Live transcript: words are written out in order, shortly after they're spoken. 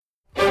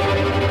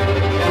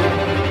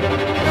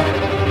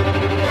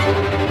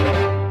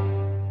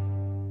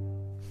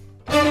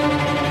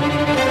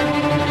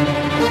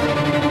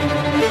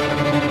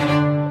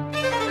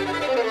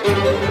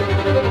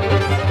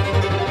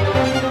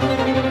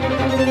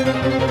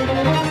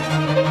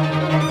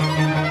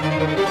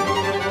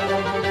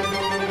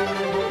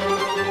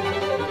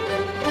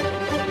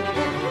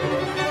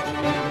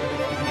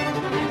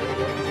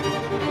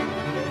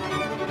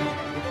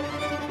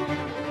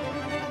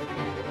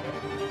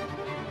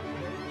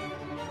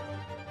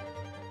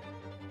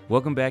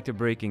Welcome back to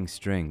Breaking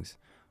Strings.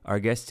 Our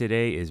guest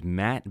today is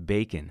Matt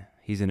Bacon.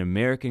 He's an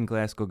American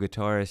classical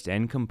guitarist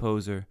and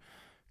composer,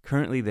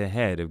 currently the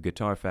head of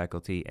guitar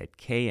faculty at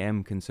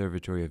KM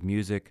Conservatory of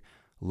Music,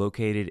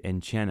 located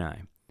in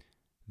Chennai.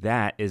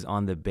 That is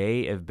on the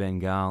Bay of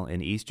Bengal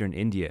in eastern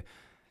India.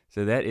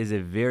 So that is a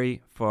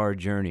very far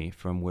journey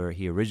from where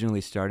he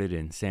originally started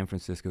in San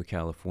Francisco,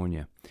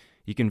 California.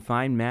 You can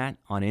find Matt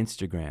on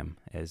Instagram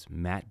as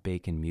Matt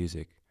Bacon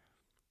Music.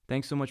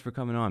 Thanks so much for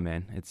coming on,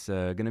 man. It's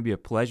going to be a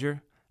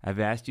pleasure.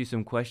 I've asked you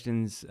some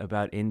questions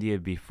about India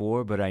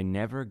before, but I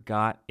never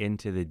got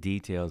into the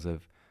details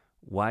of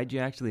why'd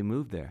you actually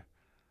move there?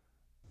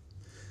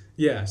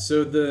 Yeah,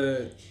 so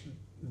the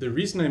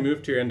reason I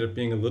moved here ended up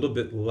being a little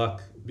bit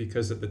luck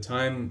because at the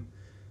time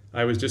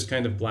I was just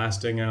kind of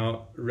blasting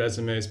out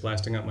resumes,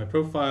 blasting out my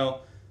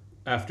profile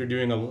after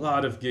doing a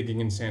lot of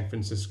gigging in San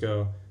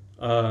Francisco,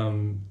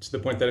 to the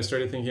point that I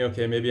started thinking,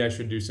 okay, maybe I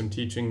should do some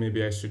teaching,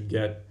 maybe I should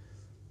get,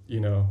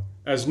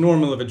 as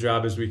normal of a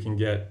job as we can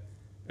get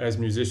as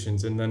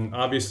musicians. And then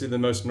obviously the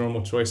most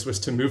normal choice was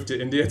to move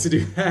to India to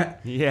do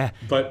that. Yeah.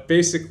 But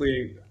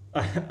basically,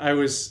 I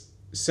was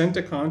sent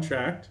a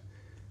contract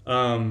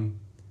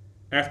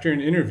after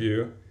an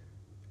interview,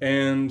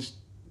 and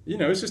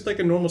it was just like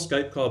a normal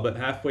Skype call, but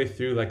halfway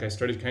through, like I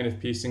started kind of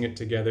piecing it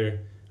together.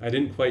 I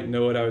didn't quite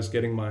know what I was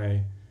getting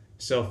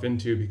myself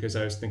into because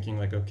I was thinking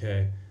like,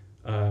 okay,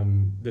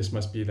 this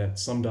must be that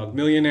Slumdog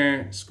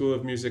Millionaire School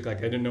of Music. Like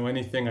I didn't know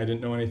anything. I didn't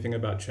know anything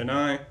about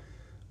Chennai.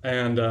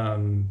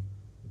 And,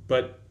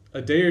 but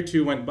a day or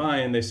two went by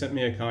and they sent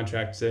me a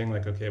contract saying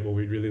like, okay, well,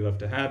 we'd really love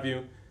to have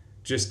you.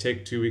 Just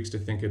take 2 weeks to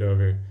think it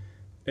over.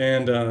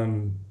 And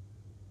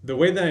the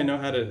way that I know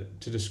how to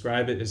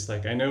describe it is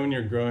like, I know when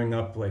you're growing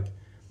up, like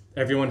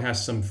everyone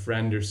has some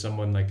friend or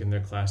someone like in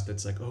their class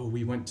that's like, oh,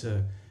 we went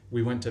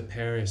to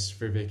Paris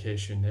for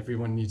vacation.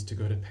 Everyone needs to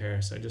go to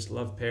Paris. I just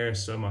love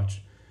Paris so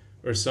much.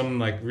 Or some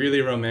like really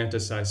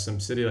romanticized some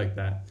city like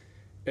that.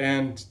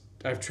 And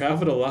I've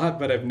traveled a lot,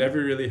 but I've never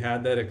really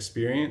had that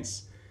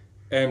experience.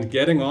 And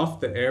getting off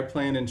the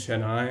airplane in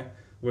Chennai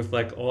with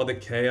like all the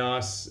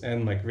chaos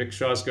and like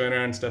rickshaws going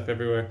around and stuff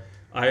everywhere,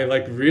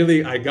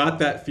 I got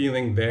that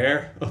feeling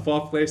there of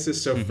all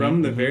places. So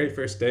from the very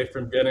first day,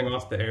 from getting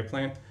off the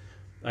airplane,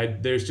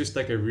 there's just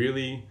like a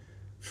really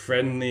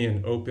friendly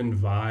and open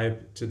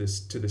vibe to the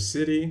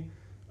city,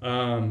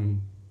 that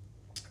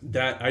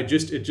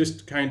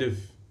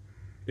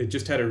it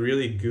just had a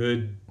really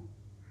good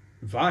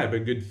vibe, a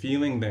good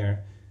feeling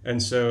there.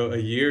 And so a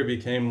year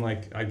became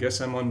like, I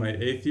guess I'm on my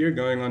 8th year,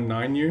 going on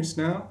 9 years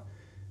now.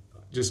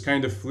 Just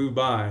kind of flew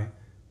by.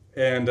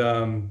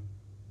 And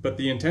but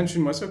the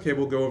intention was, okay,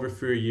 we'll go over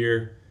for a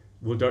year.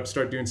 We'll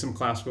start doing some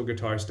classical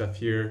guitar stuff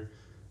here,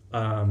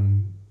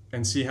 and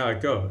see how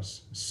it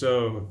goes.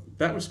 So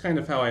that was kind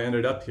of how I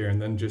ended up here.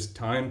 And then just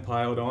time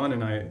piled on,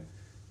 and I,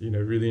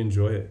 really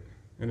enjoy it.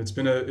 And it's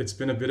been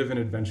a bit of an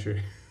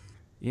adventure.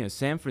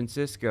 San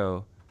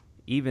Francisco,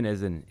 even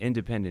as an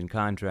independent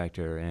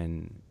contractor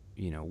and,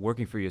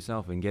 working for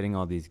yourself and getting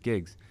all these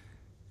gigs,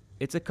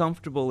 it's a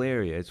comfortable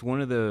area. It's one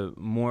of the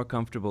more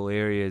comfortable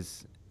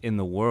areas in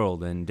the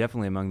world, and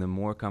definitely among the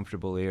more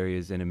comfortable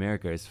areas in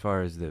America as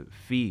far as the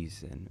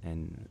fees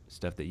and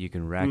stuff that you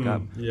can rack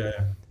up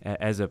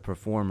as a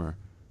performer.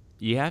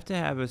 You have to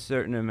have a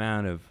certain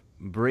amount of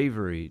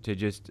bravery to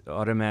just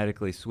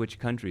automatically switch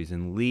countries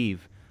and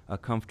leave a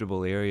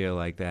comfortable area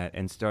like that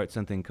and start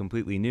something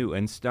completely new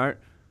and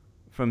start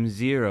from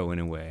zero in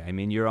a way. I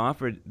mean, you're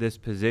offered this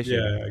position.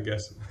 Yeah, I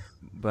guess.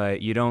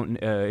 But you don't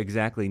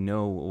exactly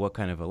know what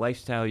kind of a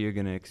lifestyle you're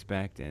going to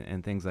expect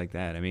and things like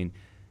that. I mean,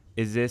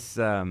 is this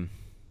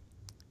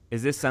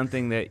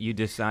something that you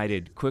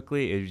decided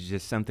quickly? It was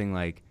just something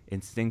like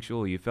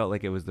instinctual? You felt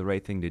like it was the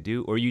right thing to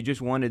do? Or you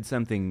just wanted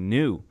something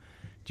new?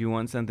 Do you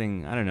want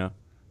something, I don't know,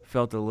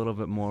 felt a little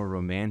bit more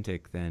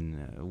romantic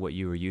than what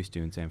you were used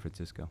to in San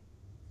Francisco?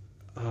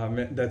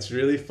 Man, that's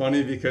really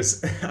funny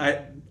because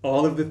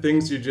all of the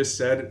things you just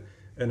said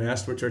and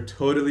asked, which are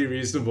totally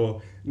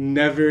reasonable,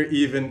 never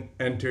even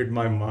entered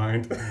my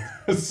mind.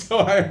 So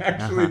I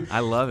actually I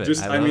love it.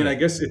 I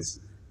guess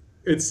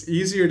it's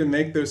easier to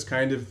make those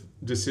kind of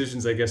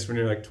decisions, I guess, when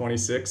you're like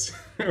 26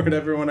 or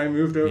whatever, when I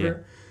moved over. Yeah.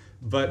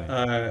 But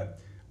Right.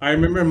 I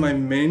remember my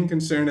main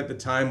concern at the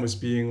time was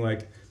being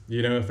like,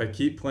 if I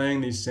keep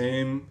playing these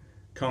same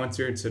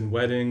concerts and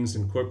weddings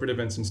and corporate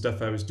events and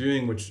stuff I was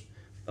doing, which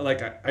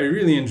like I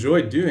really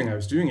enjoyed doing. I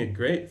was doing it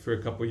great for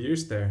a couple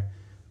years there.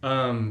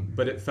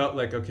 But it felt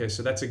like, okay,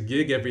 so that's a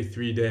gig every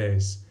 3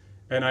 days.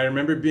 And I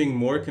remember being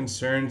more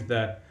concerned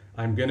that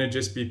I'm going to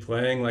just be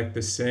playing like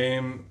the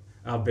same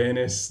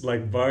Albanese,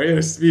 like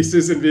Barrios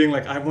pieces and being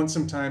like, I want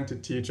some time to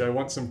teach. I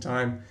want some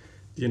time,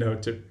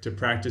 to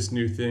practice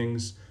new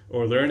things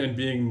or learn, and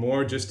being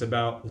more just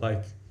about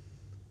like,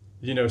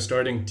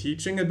 starting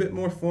teaching a bit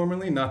more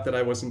formally. Not that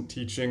I wasn't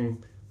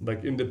teaching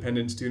like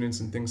independent students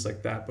and things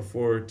like that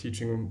before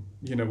teaching,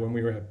 when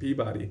we were at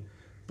Peabody.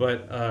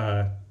 But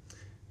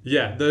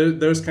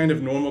those kind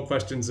of normal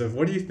questions of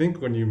what do you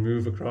think when you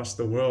move across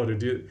the world, or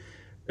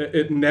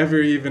It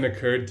never even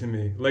occurred to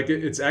me. Like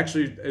it's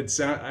actually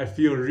I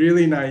feel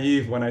really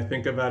naive when I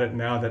think about it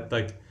now that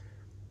like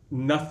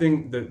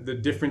nothing the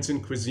difference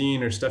in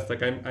cuisine or stuff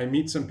like I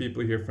meet some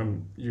people here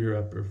from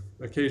Europe or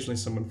occasionally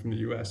someone from the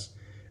US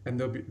and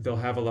they'll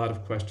have a lot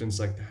of questions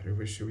like that or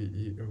where should we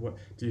eat or what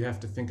do you have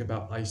to think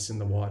about ice in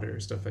the water or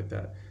stuff like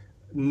that.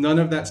 None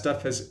of that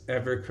stuff has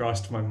ever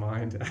crossed my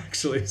mind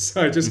actually.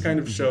 So I just kind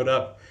of showed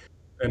up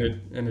and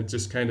it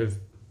just kind of,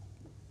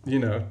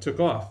 took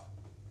off.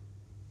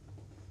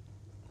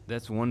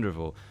 That's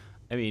wonderful.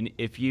 I mean,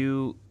 if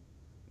you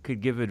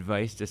could give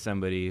advice to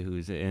somebody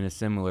who's in a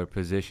similar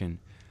position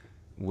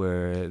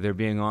where they're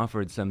being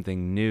offered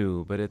something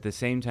new, but at the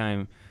same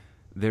time,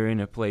 they're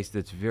in a place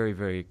that's very,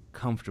 very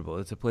comfortable.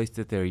 It's a place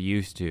that they're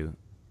used to.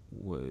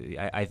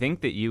 I think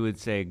that you would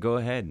say, go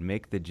ahead,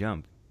 make the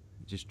jump.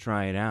 Just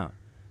try it out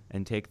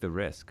and take the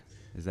risk.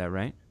 Is that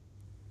right?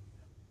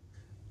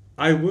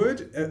 I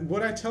would.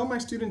 What I tell my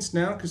students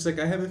now, because like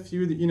I have a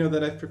few that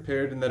that I've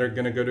prepared and that are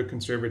going to go to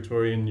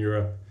conservatory in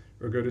Europe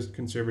or go to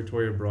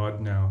conservatory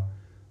abroad now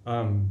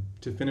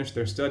to finish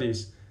their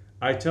studies.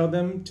 I tell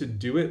them to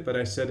do it, but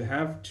I said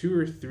have a 2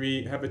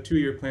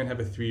 year plan, have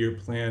a 3 year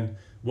plan.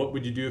 What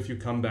would you do if you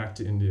come back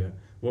to India?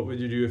 What would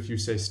you do if you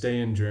say stay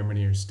in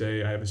Germany or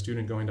stay? I have a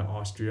student going to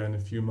Austria in a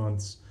few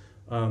months.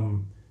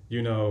 Um,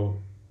 you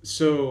know,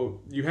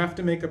 so you have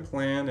to make a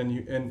plan,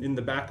 and in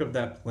the back of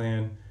that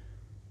plan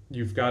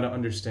you've got to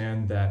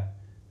understand that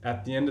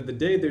at the end of the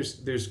day,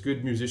 there's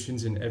good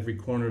musicians in every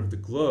corner of the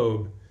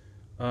globe.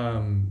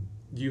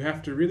 You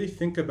have to really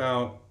think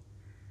about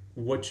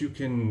what you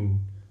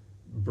can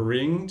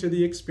bring to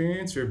the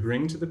experience or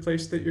bring to the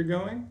place that you're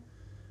going,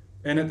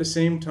 and at the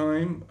same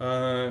time,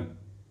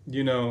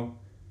 you know,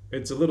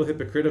 it's a little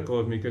hypocritical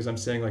of me because I'm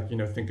saying like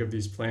think of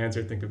these plans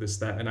or think of this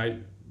that, and I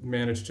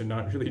managed to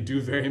not really do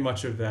very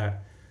much of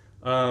that.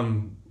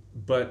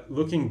 But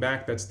looking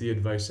back, that's the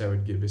advice I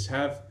would give: is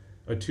have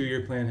a 2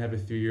 year plan, have a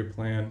 3 year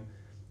plan.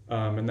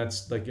 And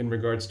that's like in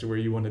regards to where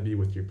you want to be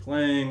with your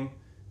playing,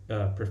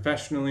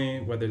 professionally,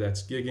 whether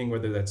that's gigging,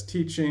 whether that's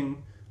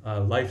teaching,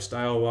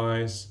 lifestyle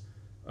wise,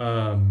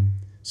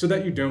 so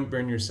that you don't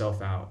burn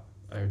yourself out,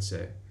 I would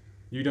say.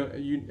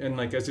 And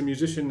like as a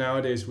musician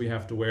nowadays, we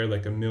have to wear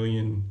like a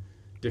million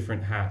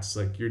different hats.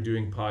 Like you're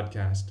doing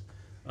podcast.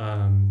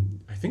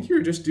 I think you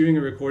were just doing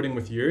a recording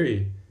with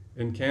Yuri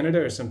in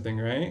Canada or something,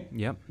 right?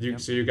 Yep. Yep.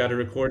 So you got a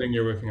recording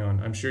you're working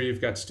on. I'm sure you've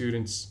got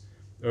students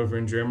over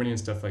in Germany and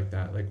stuff like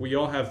that. Like we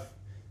all have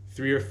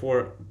 3 or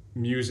 4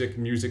 music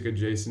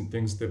adjacent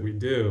things that we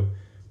do.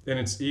 And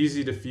it's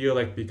easy to feel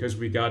like because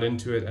we got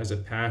into it as a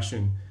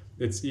passion,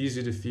 it's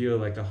easy to feel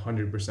like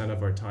 100%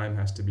 of our time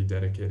has to be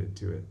dedicated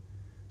to it.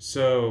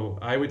 So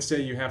I would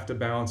say you have to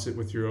balance it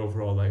with your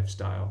overall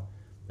lifestyle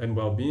and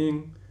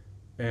well-being,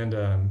 and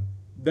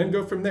then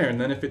go from there. And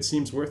then if it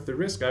seems worth the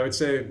risk, I would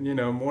say,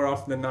 more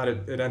often than not,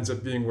 it ends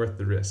up being worth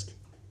the risk.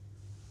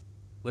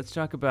 Let's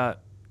talk about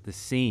the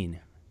scene,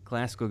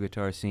 classical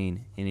guitar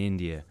scene in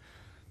India.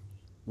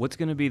 What's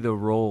going to be the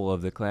role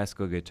of the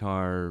classical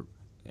guitar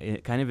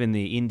kind of in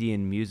the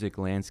Indian music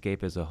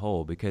landscape as a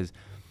whole? Because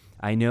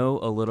I know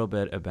a little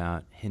bit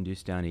about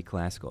Hindustani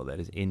classical, that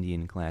is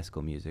Indian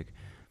classical music,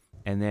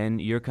 and then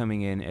you're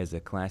coming in as a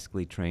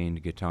classically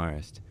trained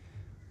guitarist.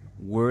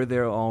 Were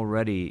there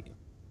already,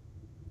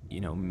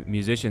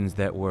 musicians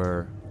that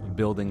were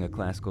building a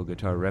classical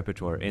guitar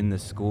repertoire in the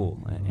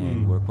school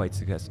and were quite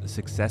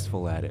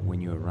successful at it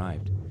when you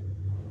arrived?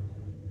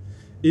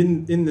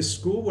 In the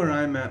school where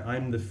I'm at,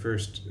 I'm the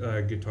first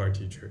guitar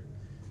teacher.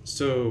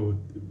 So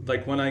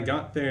like when I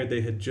got there,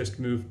 they had just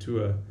moved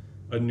to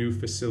a new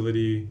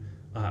facility.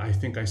 I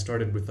think I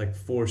started with like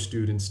 4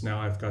 students.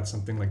 Now I've got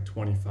something like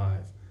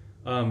 25.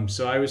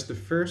 So I was the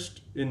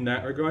first in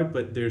that regard,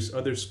 but there's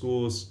other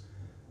schools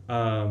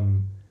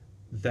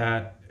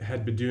that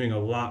had been doing a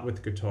lot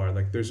with guitar.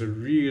 Like there's a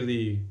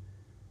really,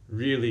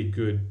 really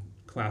good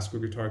classical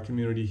guitar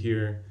community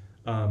here.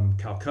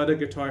 Calcutta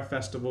Guitar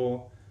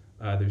Festival.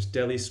 There's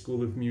Delhi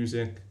School of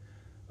Music.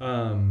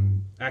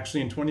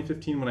 Actually, in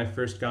 2015, when I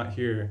first got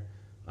here,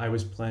 I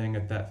was playing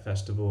at that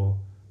festival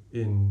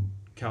in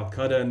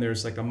Calcutta, and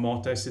there's like a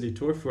multi-city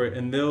tour for it.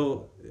 And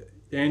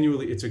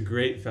it's a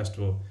great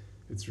festival.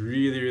 It's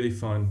really, really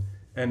fun,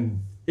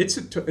 and it's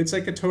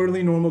like a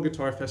totally normal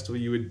guitar festival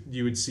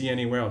you would see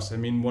anywhere else. I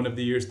mean, one of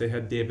the years they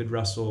had David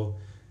Russell,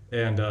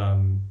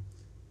 and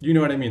you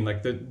know what I mean,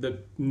 like the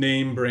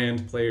name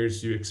brand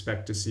players you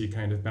expect to see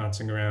kind of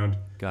bouncing around.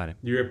 Got it.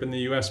 Europe and the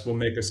US will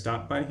make a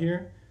stop by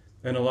here.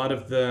 And a lot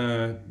of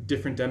the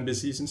different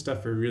embassies and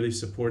stuff are really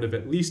supportive,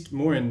 at least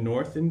more in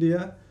North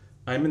India.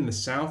 I'm in the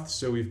South,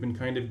 so we've been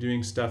kind of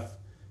doing stuff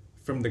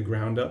from the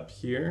ground up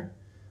here.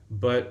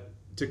 But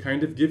to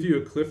kind of give you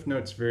a Cliff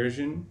Notes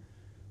version,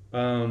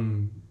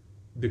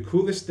 the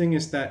coolest thing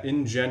is that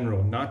in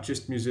general, not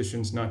just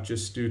musicians, not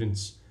just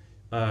students,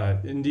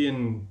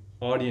 Indian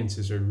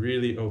audiences are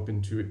really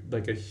open to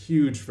like a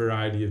huge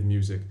variety of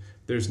music.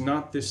 There's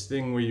not this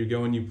thing where you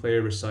go and you play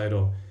a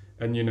recital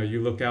and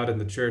you look out in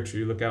the church or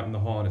you look out in the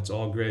hall and it's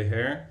all gray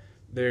hair.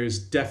 There's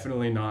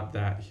definitely not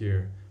that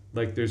here.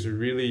 Like there's a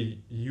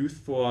really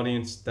youthful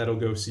audience that'll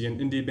go see an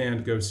indie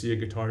band, go see a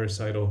guitar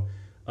recital,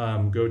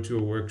 go to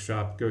a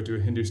workshop, go to a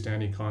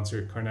Hindustani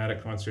concert,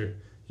 Carnatic concert,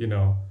 you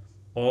know,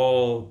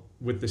 all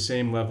with the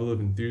same level of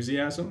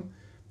enthusiasm.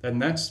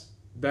 And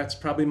that's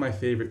probably my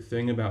favorite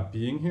thing about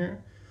being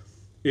here.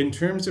 In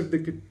terms of the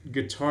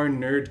guitar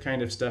nerd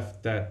kind of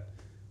stuff that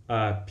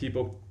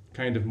people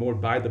kind of more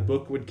by the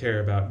book would care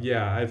about,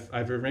 yeah,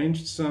 I've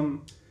arranged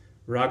some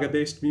raga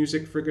based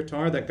music for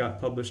guitar that got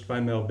published by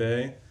Mel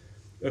Bay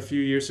a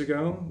few years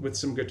ago with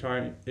some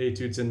guitar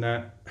etudes in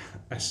that.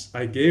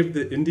 I gave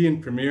the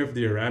Indian premiere of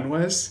the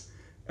Aranwes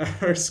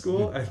at our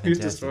school, at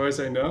least as Fantastic. far as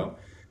I know.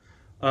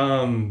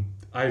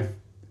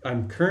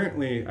 I'm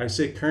currently, I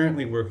say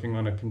currently working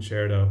on a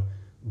concerto,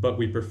 but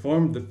we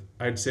performed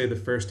I'd say the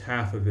first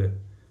half of it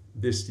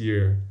this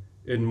year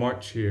in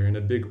March here in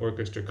a big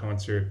orchestra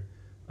concert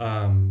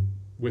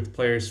with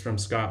players from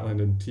Scotland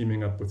and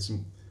teaming up with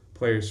some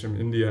players from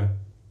India.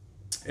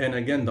 And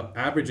again, the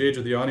average age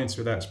of the audience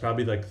for that is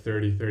probably like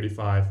 30,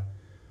 35.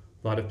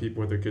 A lot of people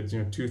with their kids,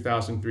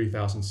 2,000,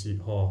 3,000 seat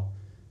hall.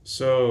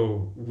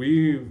 So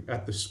we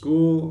at the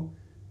school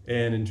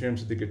and in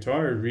terms of the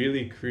guitar are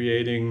really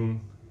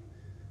creating,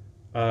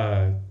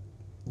 uh,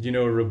 a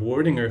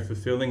rewarding or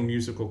fulfilling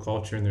musical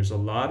culture. And there's a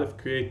lot of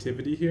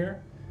creativity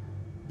here.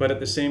 But at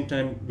the same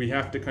time, we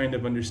have to kind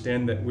of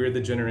understand that we're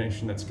the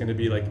generation that's going to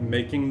be like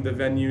making the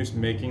venues,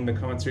 making the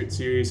concert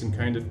series, and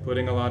kind of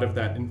putting a lot of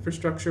that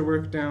infrastructure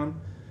work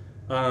down.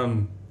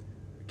 Um,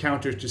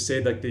 Counter to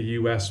say like the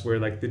US where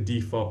like the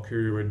default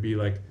career would be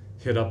like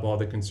hit up all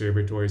the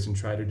conservatories and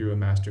try to do a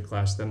master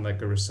class, then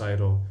like a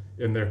recital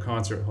in their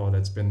concert hall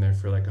that's been there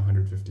for like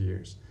 150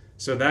 years.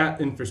 So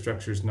that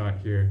infrastructure is not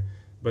here.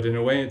 But in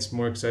a way, it's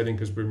more exciting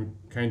because we're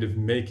kind of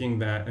making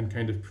that and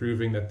kind of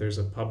proving that there's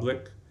a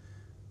public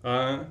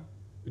uh,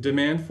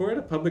 demand for it,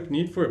 a public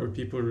need for it, where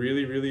people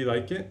really, really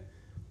like it.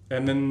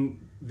 And then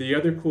the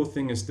other cool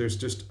thing is there's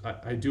just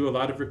I do a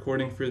lot of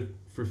recording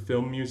for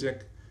film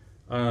music,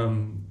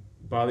 um,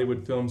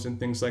 Bollywood films and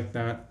things like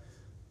that.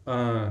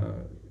 Uh,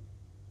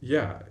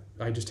 yeah,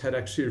 I just had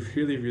actually a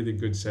really, really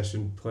good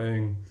session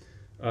playing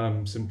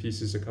some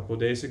pieces a couple of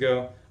days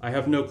ago. I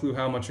have no clue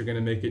how much are going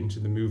to make it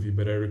into the movie,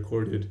 but I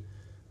recorded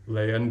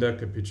Leyenda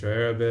Capicha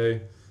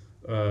Arabe,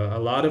 a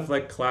lot of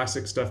like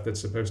classic stuff that's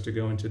supposed to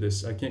go into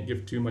this. I can't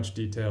give too much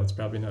detail. It's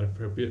probably not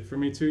appropriate for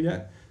me to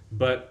yet,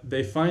 but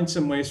they find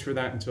some ways for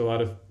that into a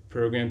lot of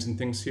programs and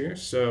things here.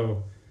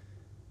 So,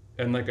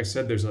 and like I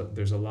said, there's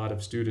a lot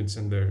of students,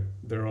 and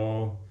they're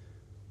all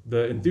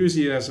the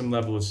enthusiasm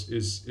level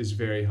is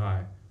very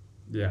high.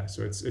 Yeah,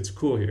 so it's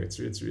cool here. It's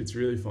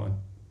really fun.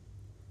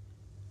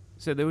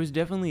 So there was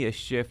definitely a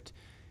shift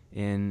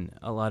in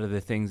a lot of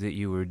the things that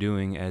you were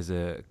doing as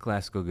a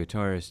classical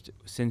guitarist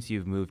since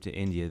you've moved to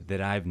India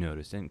that I've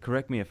noticed. And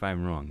correct me if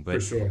I'm wrong, For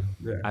but sure.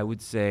 Yeah. I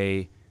would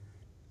say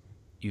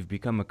you've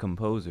become a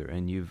composer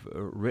and you've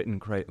written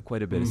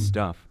quite a bit of Mm.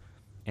 stuff.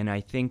 And I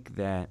think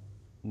that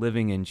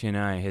living in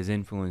Chennai has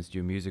influenced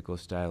your musical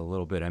style a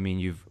little bit. I mean,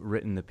 you've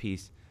written the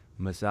piece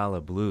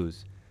Masala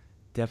Blues.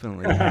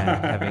 Definitely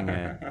having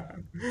a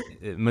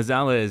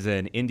masala is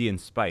an Indian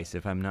spice,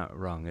 if I'm not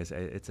wrong. It's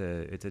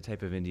a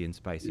type of Indian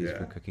spice used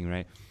for Yeah. cooking,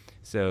 right?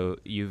 So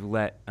you've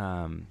let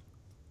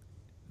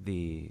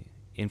the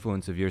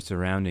influence of your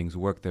surroundings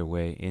work their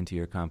way into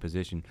your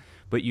composition,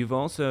 but you've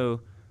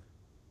also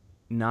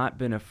not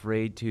been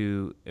afraid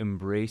to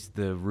embrace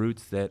the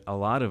roots that a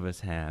lot of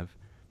us have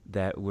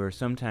that we're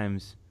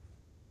sometimes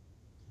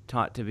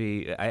taught to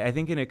be. I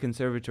think in a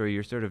conservatory,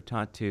 you're sort of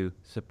taught to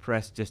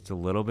suppress just a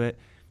little bit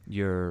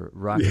your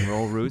rock and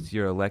roll Yeah. roots,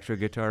 your electric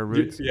guitar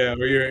roots. Yeah,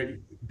 where you're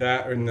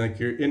that and like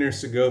your inner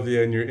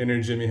Segovia and your inner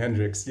Jimi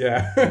Hendrix. Right.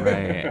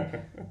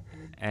 Yeah.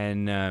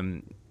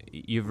 And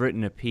you've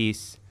written a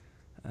piece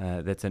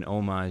that's an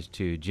homage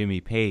to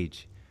Jimmy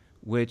Page,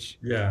 which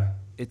Yeah.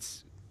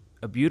 it's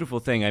a beautiful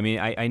thing. I mean,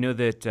 I know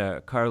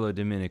that Carlo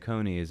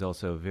Dominiconi is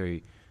also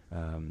very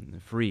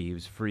free. He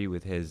was free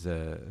with his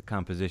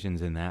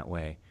compositions in that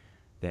way,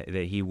 that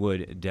he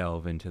would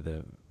delve into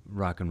the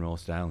rock and roll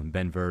style, and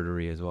Ben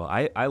Verdery as well.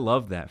 I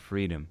love that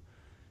freedom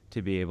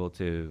to be able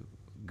to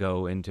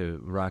go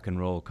into rock and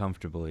roll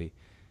comfortably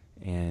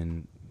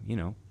and,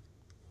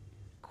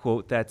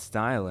 quote that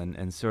style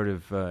and sort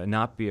of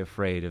not be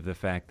afraid of the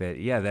fact that,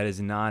 yeah, that is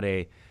not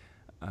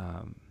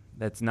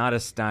that's not a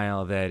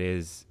style that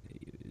is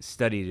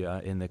studied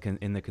in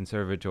the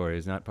conservatory.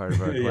 Is not part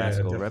of our Yeah,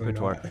 classical definitely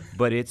repertoire, not.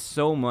 but it's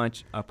so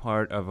much a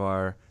part of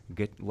our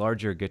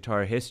larger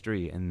guitar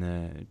history in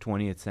the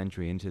 20th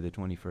century into the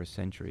 21st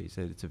century.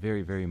 So it's a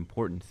very, very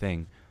important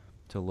thing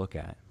to look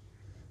at.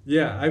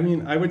 Yeah, I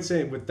mean, I would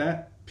say with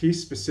that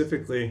piece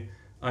specifically,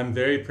 I'm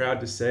very proud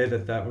to say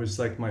that that was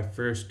like my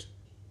first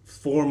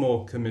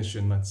formal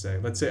commission, let's say.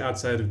 Let's say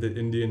outside of the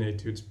Indian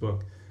Etudes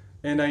book.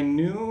 And I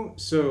knew,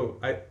 so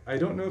I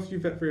don't know if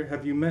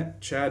have you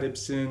met Chad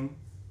Ibsen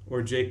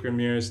or Jake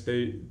Ramirez?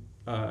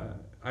 Uh,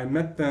 I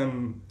met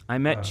them, I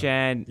met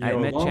Chad. I a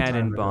met long Chad in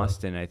time ago.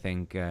 Boston, I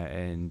think,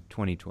 in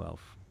 2012.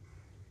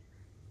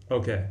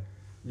 Okay.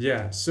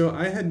 Yeah. So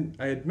I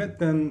had met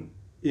them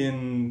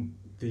in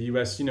the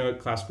US, at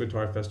classical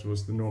guitar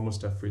festivals, the normal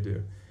stuff we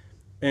do.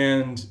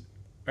 And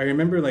I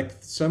remember like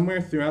somewhere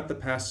throughout the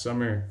past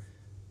summer,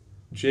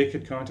 Jake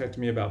had contacted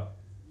me about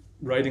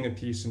writing a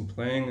piece and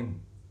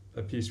playing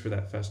a piece for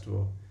that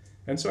festival.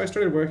 And so I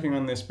started working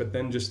on this, but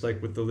then just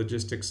like with the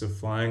logistics of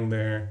flying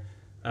there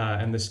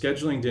and the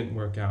scheduling didn't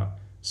work out.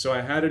 So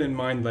I had it in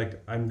mind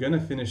like I'm gonna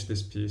finish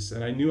this piece,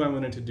 and I knew I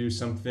wanted to do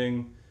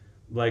something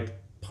like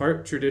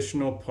part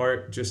traditional,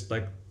 part just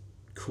like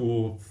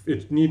cool.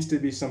 It needs to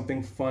be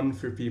something fun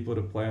for people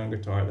to play on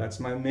guitar. That's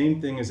my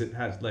main thing. Is it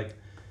has like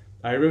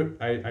I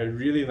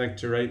really like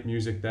to write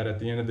music that at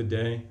the end of the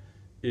day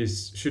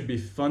is should be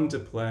fun to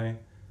play,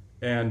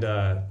 and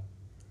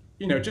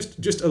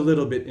just a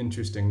little bit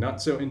interesting,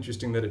 not so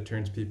interesting that it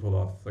turns people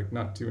off, like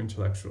not too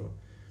intellectual.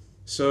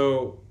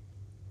 So,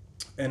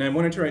 and I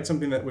wanted to write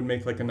something that would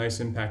make like a nice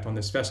impact on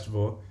this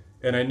festival,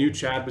 and I knew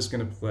Chad was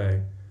going to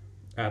play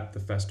at the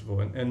festival,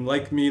 and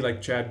like me,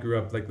 like Chad grew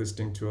up like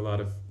listening to a lot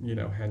of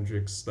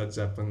Hendrix, Led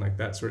Zeppelin, like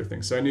that sort of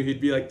thing. So I knew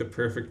he'd be like the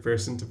perfect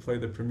person to play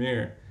the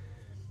premiere,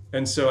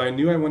 and so I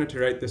knew I wanted to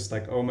write this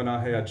like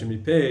Omenaje a Jimmy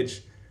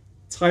Page,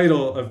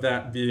 title of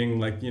that being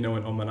like an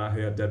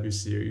Omenaje a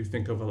Debussy, or you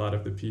think of a lot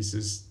of the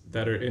pieces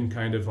that are in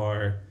kind of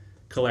our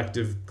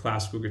collective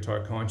classical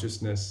guitar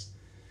consciousness.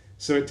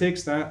 So it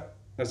takes that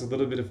as a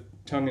little bit of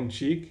tongue in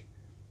cheek,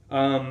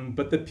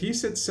 but the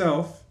piece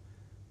itself,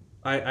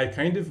 I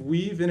kind of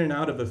weave in and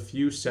out of a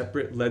few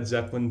separate Led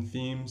Zeppelin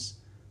themes.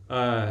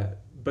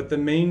 But the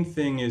main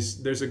thing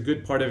is there's a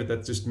good part of it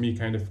that's just me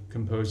kind of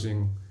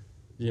composing,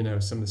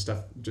 some of the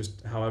stuff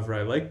just however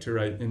I like to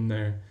write in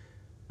there.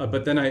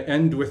 But then I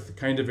end with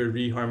kind of a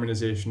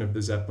reharmonization of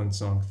the Zeppelin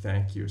song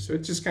 "Thank You." So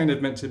it's just kind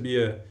of meant to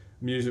be a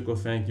musical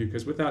thank you,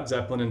 because without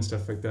Zeppelin and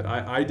stuff like that,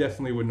 I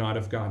definitely would not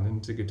have gotten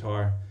into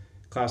guitar.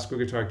 Classical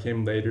guitar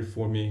came later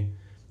for me.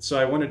 So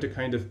I wanted to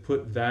kind of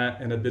put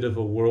that and a bit of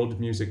a world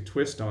music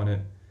twist on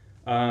it.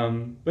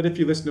 But if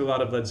you listen to a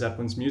lot of Led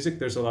Zeppelin's music,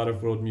 there's a lot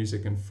of world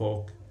music and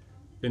folk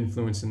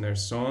influence in their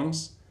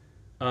songs.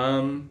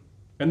 And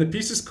the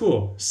piece is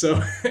cool.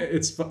 So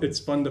it's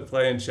fun to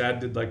play, and Chad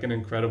did like an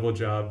incredible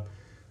job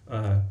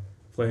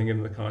playing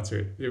in the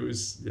concert. It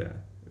was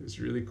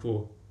really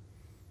cool.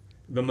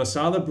 The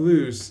Masala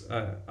Blues,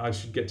 I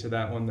should get to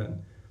that one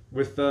then.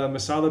 With the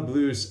Masala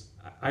Blues,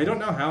 I don't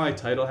know how I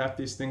title half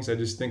these things. I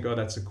just think, oh,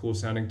 that's a cool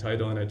sounding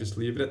title, and I just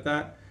leave it at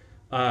that.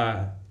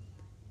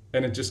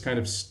 And it just kind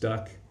of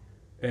stuck.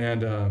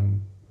 And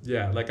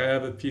like I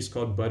have a piece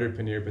called Butter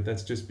Paneer, but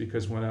that's just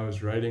because when I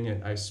was writing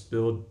it, I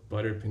spilled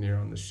butter paneer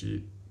on the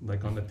sheet,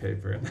 like on the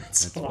paper, and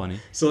that's all. Funny.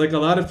 So like a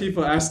lot of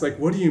people ask, like,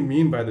 what do you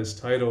mean by this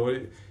title?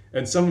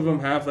 And some of them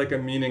have like a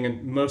meaning,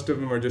 and most of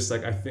them are just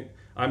like,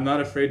 I'm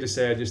not afraid to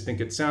say, I just think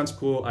it sounds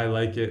cool, I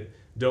like it.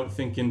 Don't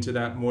think into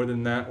that more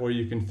than that, or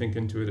you can think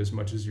into it as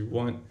much as you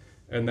want.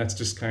 And that's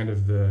just kind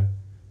of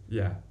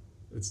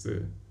it's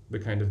the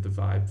kind of the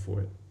vibe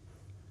for it.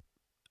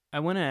 I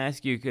want to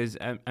ask you, because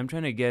I'm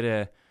trying to get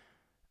a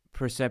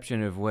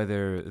perception of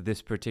whether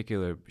this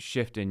particular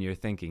shift in your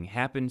thinking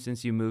happened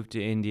since you moved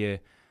to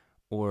India,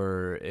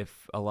 or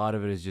if a lot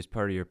of it is just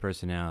part of your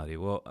personality.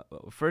 Well,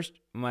 first,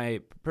 my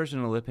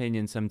personal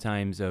opinion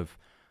sometimes of,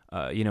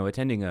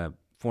 attending a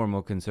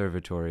formal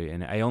conservatory,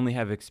 and I only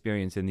have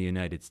experience in the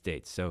United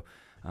States, so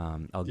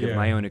I'll give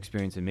my own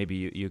experience, and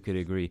maybe you could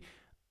agree.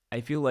 I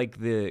feel like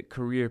the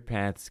career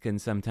paths can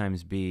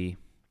sometimes they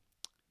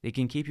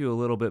can keep you a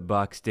little bit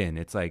boxed in.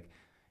 It's like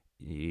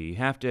you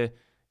have to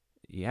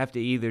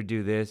either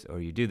do this or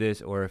you do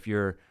this, or if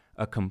you're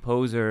a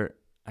composer,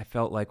 I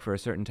felt like for a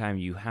certain time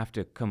you have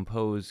to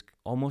compose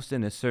almost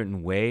in a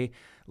certain way.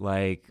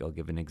 Like, I'll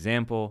give an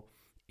example.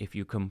 If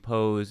you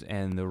compose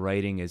and the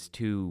writing is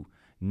too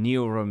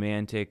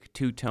neo-romantic,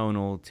 too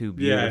tonal, too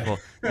beautiful,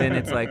 then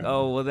it's like,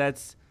 oh, well,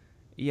 that's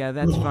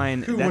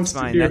fine. Who That's wants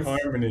fine. to hear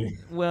That's harmony?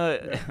 well,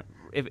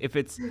 if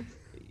it's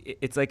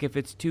like if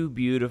it's too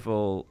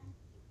beautiful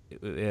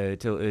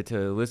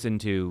to listen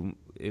to,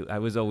 I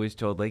was always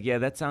told like, yeah,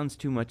 that sounds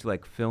too much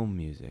like film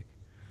music,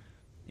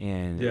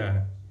 and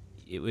Yeah.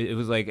 it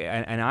was like,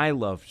 and I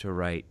love to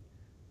write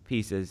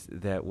pieces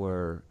that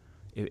were,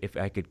 if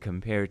I could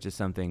compare it to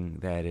something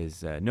that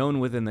is known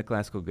within the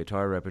classical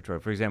guitar repertoire,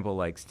 for example,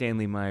 like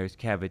Stanley Meyer's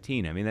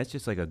Cavatina. I mean, that's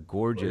just like a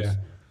Oh, yeah.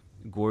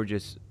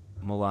 gorgeous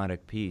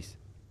melodic piece.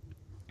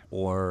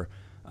 Or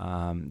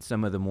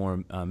some of the more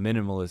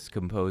minimalist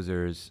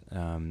composers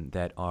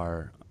that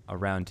are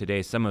around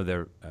today. Some of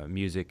their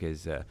music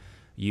is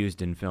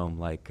used in film,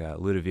 like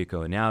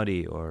Ludovico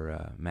Einaudi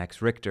or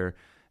Max Richter,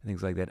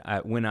 things like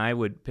that. When I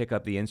would pick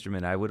up the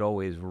instrument, I would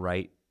always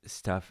write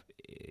stuff.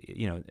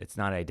 It's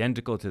not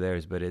identical to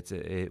theirs, but it's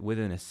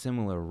within a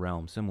similar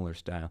realm, similar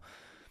style.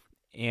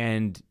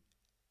 And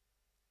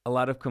a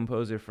lot of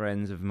composer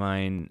friends of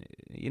mine,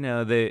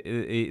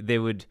 they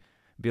would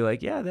be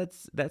like, yeah,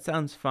 that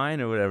sounds fine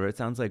or whatever. It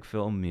sounds like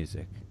film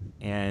music,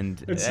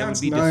 and It I would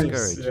sounds be nice.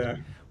 discouraged. Yeah.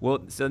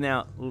 Well, so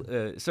now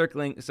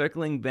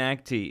circling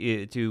back to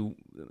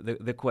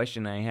the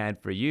question I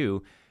had for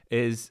you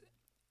is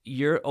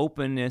your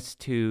openness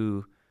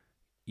to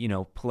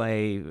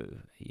play,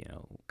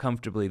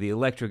 comfortably the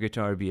electric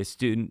guitar, be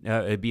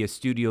a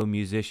studio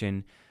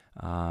musician,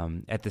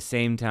 at the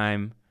same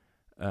time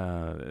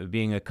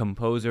being a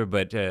composer,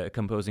 but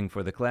composing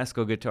for the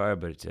classical guitar,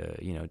 but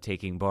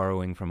taking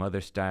borrowing from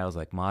other styles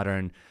like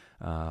modern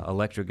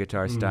electric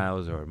guitar Mm.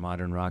 styles or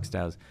modern rock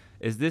styles.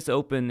 Is this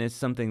openness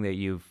something that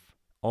you've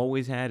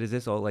always had? Is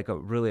this all like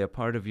really a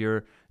part of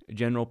your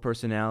general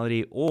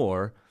personality,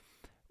 or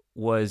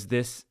was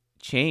this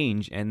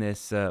change and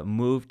this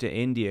move to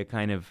India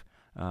kind of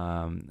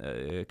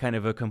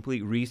a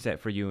complete reset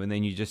for you, and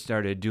then you just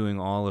started doing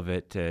all of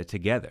it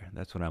together?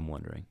 That's what I'm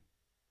wondering.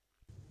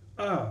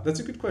 Ah, that's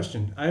a good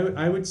question.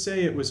 I would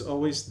say it was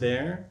always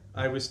there.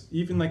 I was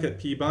even like at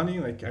Peabody,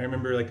 like I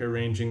remember like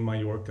arranging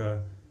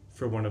Mallorca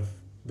for one of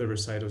the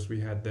recitals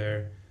we had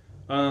there.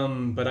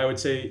 But I would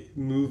say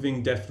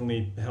moving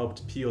definitely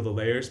helped peel the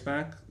layers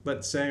back,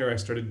 let's say, or I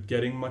started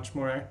getting much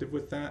more active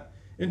with that.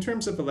 In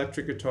terms of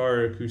electric guitar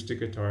or acoustic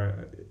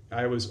guitar,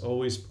 I was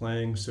always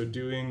playing, so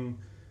doing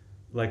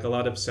like a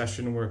lot of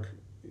session work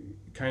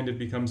kind of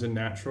becomes a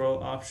natural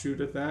offshoot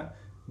of that.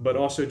 But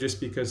also just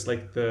because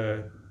like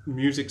the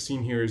music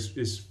scene here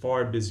is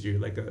far busier.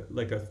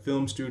 Like a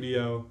film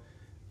studio,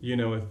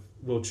 if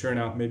will churn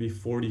out maybe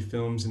 40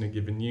 films in a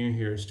given year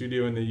here. A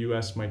studio in the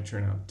US might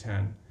churn out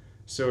 10.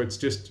 So it's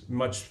just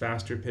much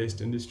faster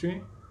paced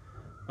industry.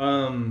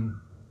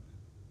 Um,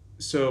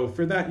 so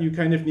for that, you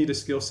kind of need a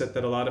skill set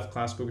that a lot of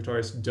classical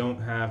guitarists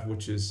don't have,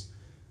 which is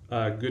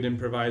good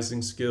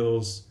improvising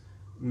skills,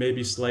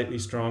 maybe slightly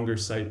stronger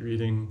sight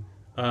reading,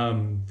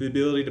 the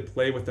ability to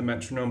play with the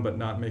metronome but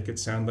not make it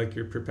sound like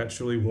you're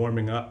perpetually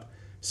warming up.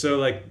 So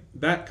like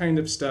that kind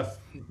of stuff,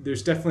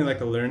 there's definitely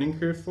like a learning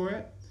curve for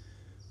it.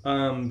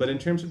 But in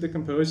terms of the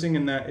composing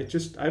and that,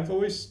 I've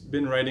always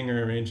been writing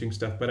or arranging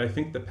stuff, but I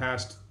think the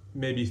past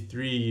maybe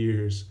 3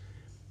 years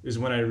is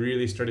when I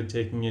really started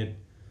taking it,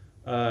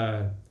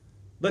 uh,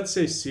 let's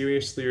say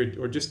seriously,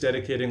 or just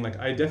dedicating. Like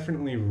I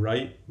definitely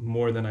write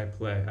more than I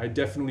play. I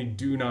definitely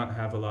do not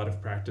have a lot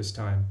of practice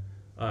time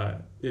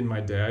in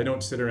my day. I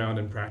don't sit around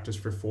and practice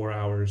for 4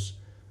 hours,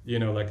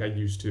 like I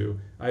used to.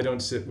 I don't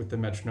sit with the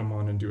metronome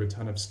on and do a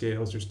ton of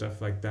scales or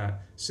stuff like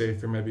that, say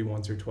for maybe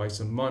once or twice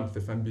a month,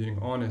 if I'm being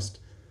honest.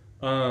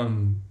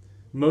 um,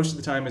 Most of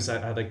the time is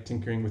I like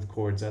tinkering with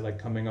chords. I like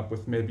coming up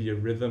with maybe a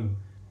rhythm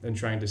and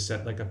trying to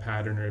set like a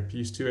pattern or a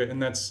piece to it,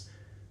 and that's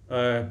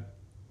uh,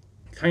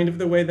 kind of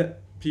the way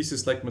that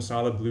pieces like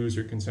Masala Blues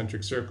or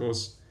Concentric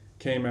Circles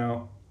came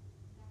out.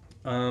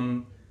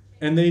 Um,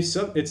 and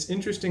it's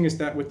interesting is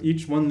that with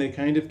each one they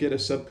kind of get a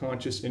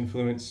subconscious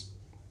influence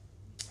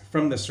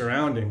from the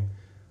surrounding,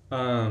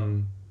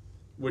 um,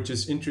 which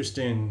is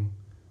interesting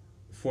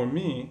for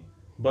me.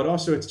 But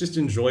also it's just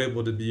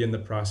enjoyable to be in the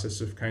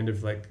process of kind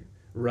of like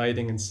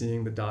writing and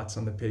seeing the dots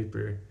on the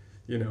paper,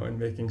 and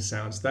making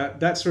sounds.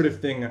 That sort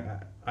of thing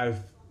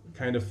I've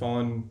kind of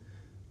fallen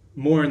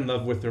more in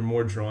love with or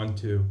more drawn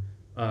to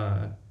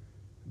uh,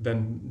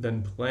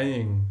 than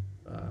playing.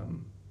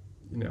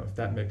 If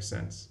that makes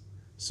sense.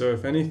 So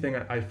if anything,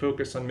 I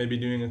focus on maybe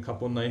doing a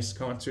couple nice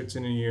concerts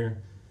in a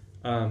year,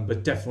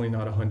 but definitely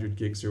not 100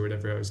 gigs or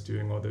whatever I was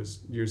doing all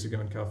those years ago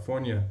in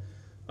California.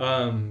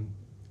 Um,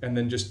 and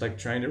then just like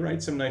trying to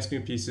write some nice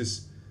new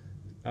pieces,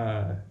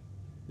 uh,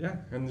 yeah,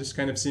 and just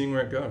kind of seeing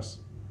where it goes.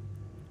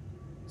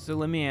 So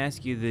let me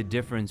ask you the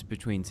difference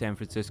between San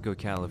Francisco,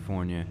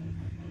 California,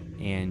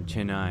 and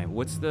Chennai.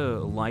 What's the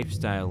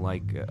lifestyle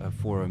like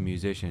for a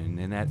musician?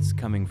 And that's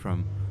coming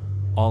from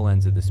all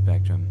ends of the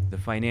spectrum: the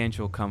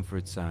financial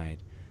comfort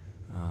side,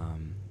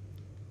 um,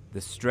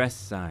 the stress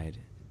side,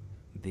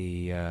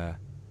 the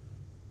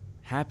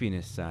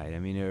happiness side. I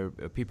mean, are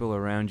people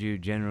around you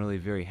generally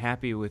very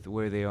happy with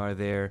where they are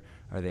there?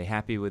 Are they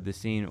happy with the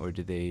scene, or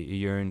do they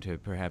yearn to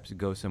perhaps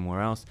go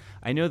somewhere else?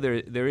 I know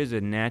there is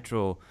a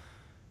natural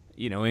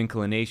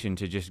inclination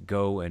to just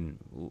go and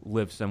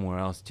live somewhere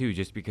else too,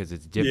 just because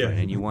it's Yeah, different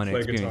and you want to play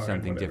experience guitar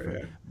and something whatever. different.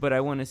 Yeah. But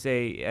I want to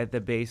say, at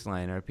the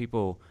baseline, are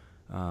people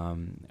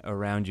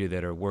around you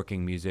that are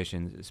working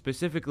musicians,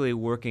 specifically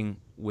working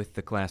with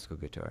the classical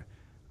guitar?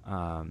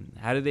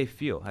 How do they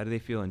feel? How do they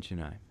feel in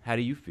Chennai? How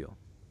do you feel?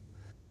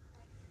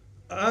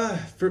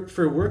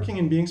 For working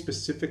and being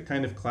specific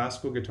kind of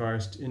classical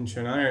guitarist in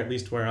Chennai, or at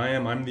least where I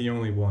am, I'm the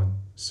only one.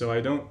 So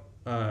I don't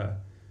uh,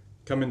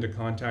 come into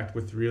contact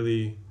with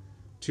really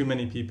too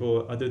many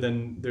people other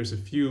than there's a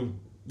few,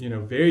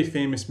 very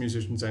famous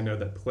musicians I know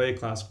that play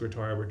classical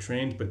guitar, were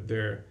trained, but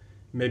they're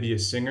maybe a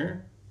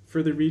singer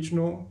for the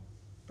regional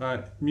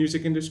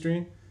music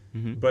industry.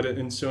 Mm-hmm.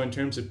 And so in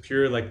terms of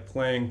pure like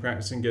playing,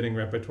 practicing, getting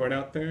repertoire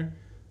out there,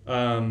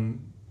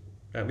 um,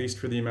 at least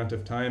for the amount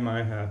of time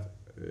I have,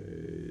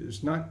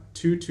 there's not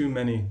too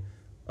many.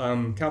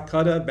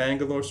 Calcutta,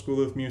 Bangalore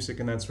School of Music,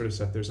 and that sort of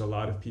stuff. There's a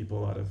lot of people,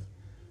 a lot of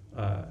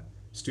uh,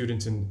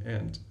 students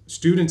and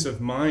students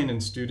of mine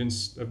and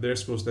students of their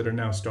schools that are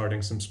now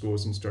starting some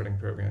schools and starting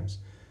programs.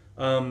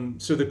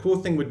 So the cool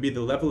thing would be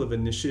the level of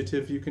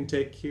initiative you can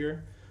take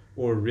here,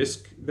 or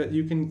risk that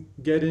you can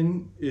get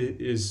in,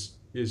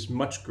 is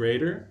much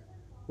greater,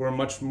 or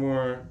much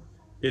more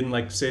in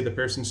like say the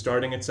person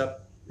starting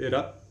it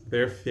up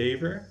their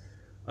favor,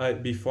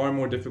 it'd be far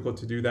more difficult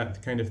to do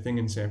that kind of thing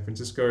in San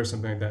Francisco or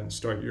something like that and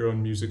start your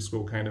own music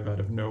school kind of out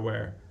of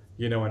nowhere,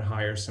 and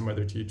hire some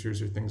other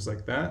teachers or things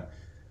like that.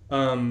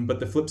 But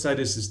the flip side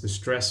is the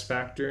stress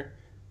factor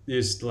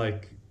is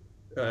like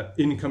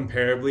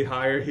incomparably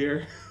higher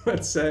here,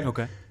 let's say.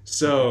 Okay.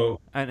 So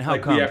And how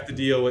like we come? have to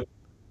deal with.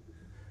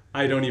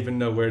 I don't even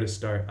know where to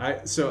start.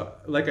 So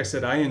like I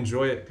said, I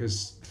enjoy it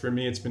because for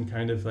me it's been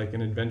kind of like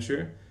an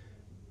adventure,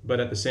 but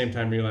at the same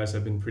time realize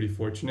I've been pretty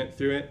fortunate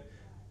through it.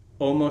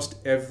 Almost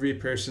every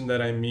person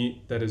that I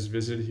meet that has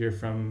visited here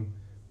from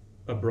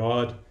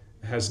abroad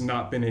has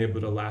not been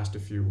able to last a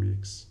few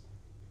weeks.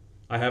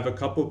 I have a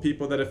couple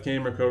people that have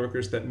came or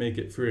coworkers that make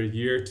it for a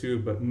year or two,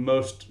 but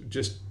most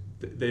just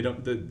they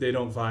don't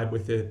vibe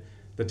with it.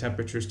 The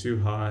temperature's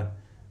too hot.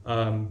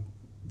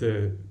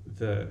 The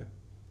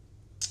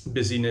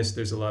busyness.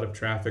 There's a lot of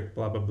traffic.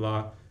 Blah blah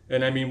blah.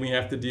 And I mean, we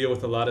have to deal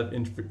with a lot of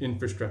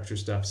infrastructure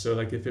stuff. So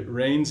like, if it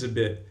rains a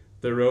bit,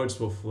 the roads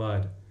will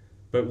flood.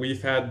 But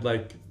we've had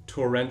like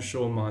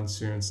torrential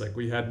monsoons. Like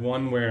we had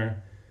one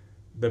where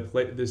the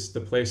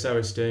place I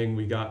was staying,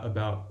 we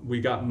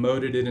got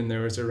moated in, and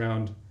there was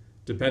around,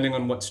 depending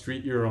on what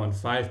street you're on,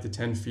 5 to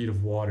 10 feet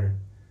of water.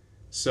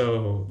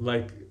 So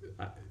like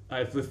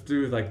I've lived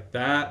through like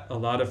that, a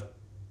lot of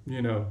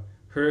you know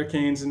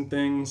hurricanes and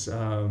things.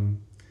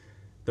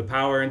 The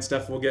power and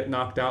stuff will get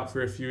knocked out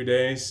for a few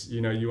days.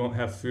 You won't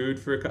have food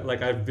for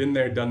like I've been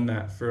there, done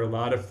that for a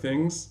lot of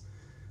things,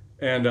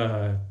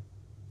 and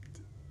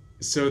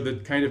so the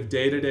kind of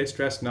day-to-day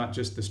stress, not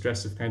just the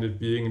stress of kind of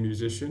being a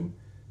musician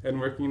and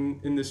working in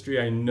the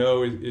industry, I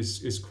know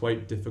is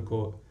quite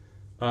difficult.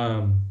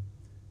 Um,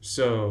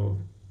 so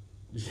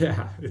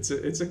yeah, it's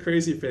a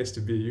crazy place to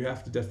be. You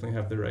have to definitely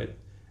have the right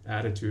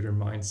attitude or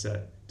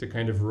mindset to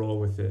kind of roll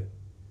with it.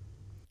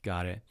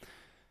 Got it.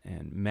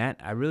 And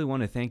Matt, I really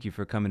want to thank you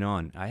for coming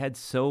on. I had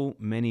so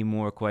many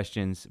more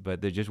questions,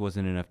 but there just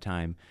wasn't enough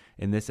time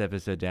in this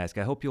episode to ask.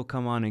 I hope you'll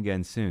come on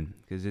again soon,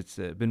 because it's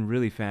been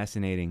really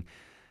fascinating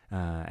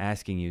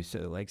asking you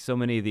so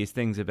many of these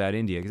things about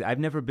India, because I've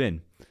never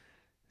been.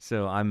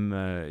 So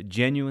I'm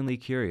genuinely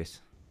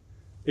curious.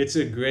 It's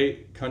a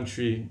great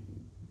country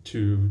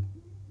to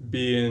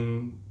be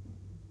in,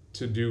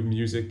 to do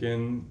music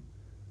in,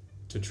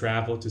 to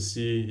travel, to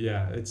see.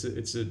 Yeah, it's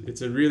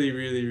a really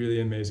really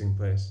really amazing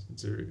place.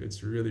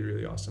 It's really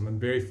really awesome. I'm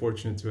very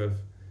fortunate to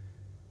have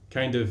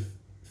kind of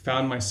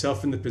found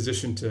myself in the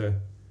position to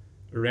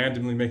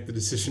randomly make the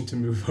decision to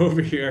move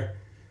over here,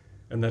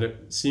 and that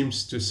it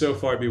seems to so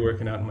far be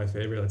working out in my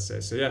favor, let's say.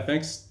 So yeah,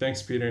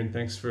 thanks Peter, and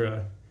thanks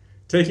for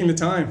taking the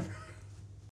time.